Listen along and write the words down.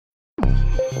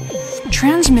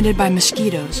Transmitted by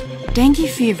mosquitoes, dengue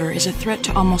fever is a threat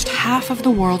to almost half of the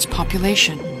world's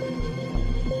population.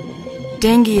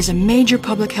 Dengue is a major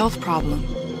public health problem,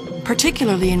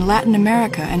 particularly in Latin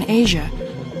America and Asia,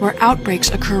 where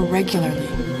outbreaks occur regularly.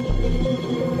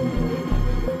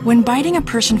 When biting a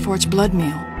person for its blood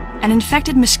meal, an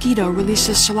infected mosquito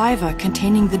releases saliva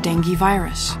containing the dengue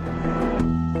virus.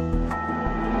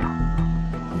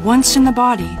 Once in the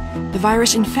body, the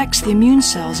virus infects the immune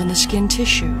cells in the skin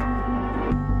tissue.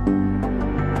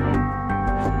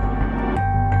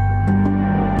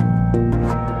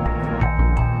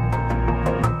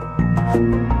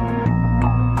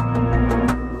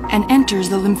 And enters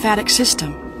the lymphatic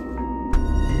system.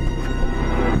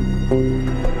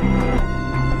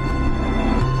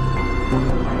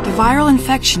 The viral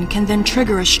infection can then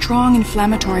trigger a strong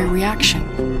inflammatory reaction.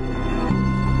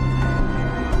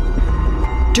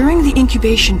 During the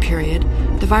incubation period,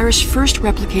 the virus first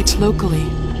replicates locally.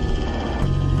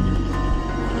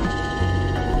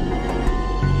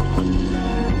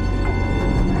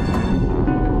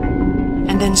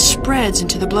 And then spreads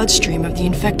into the bloodstream of the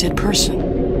infected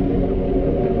person.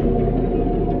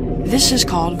 This is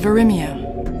called viremia.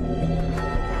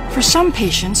 For some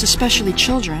patients, especially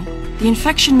children, the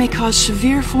infection may cause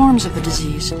severe forms of the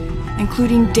disease,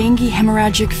 including dengue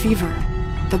hemorrhagic fever.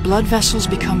 The blood vessels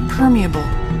become permeable,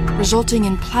 resulting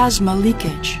in plasma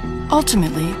leakage.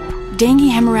 Ultimately,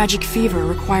 dengue hemorrhagic fever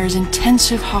requires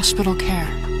intensive hospital care.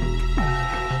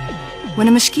 When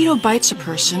a mosquito bites a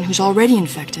person who's already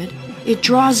infected, it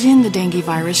draws in the dengue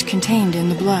virus contained in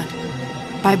the blood.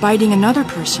 By biting another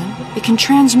person, it can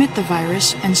transmit the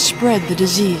virus and spread the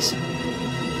disease.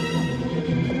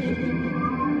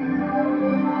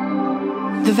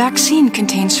 The vaccine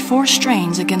contains 4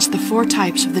 strains against the 4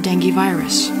 types of the dengue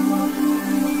virus.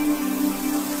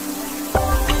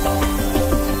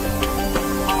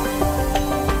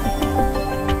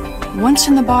 Once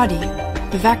in the body,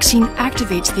 the vaccine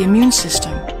activates the immune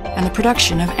system and the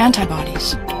production of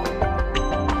antibodies.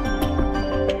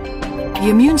 The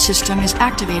immune system is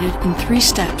activated in 3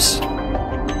 steps.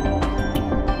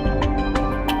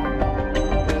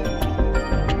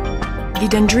 The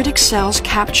dendritic cells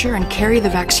capture and carry the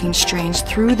vaccine strains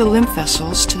through the lymph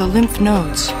vessels to the lymph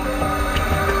nodes.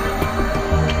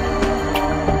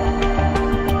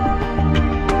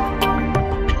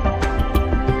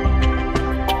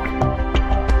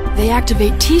 They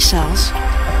activate T cells,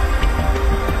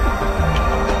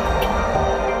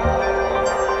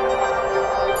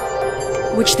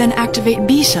 which then activate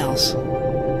B cells.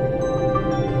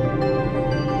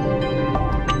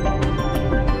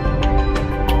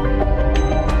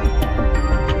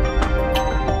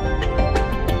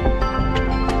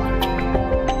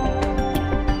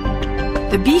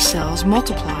 The B cells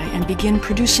multiply and begin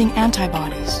producing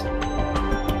antibodies.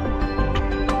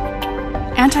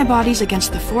 Antibodies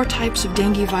against the 4 types of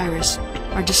dengue virus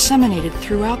are disseminated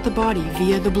throughout the body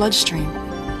via the bloodstream.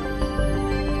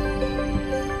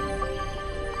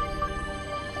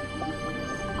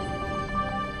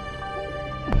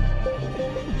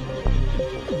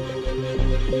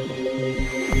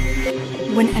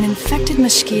 When an infected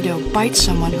mosquito bites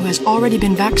someone who has already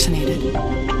been vaccinated,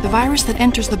 the virus that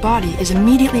enters the body is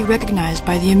immediately recognized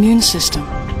by the immune system.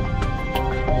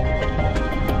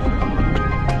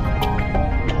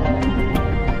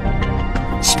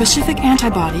 Specific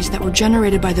antibodies that were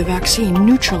generated by the vaccine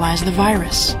neutralize the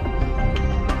virus.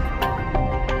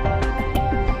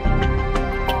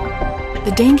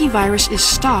 The dengue virus is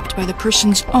stopped by the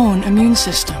person's own immune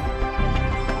system.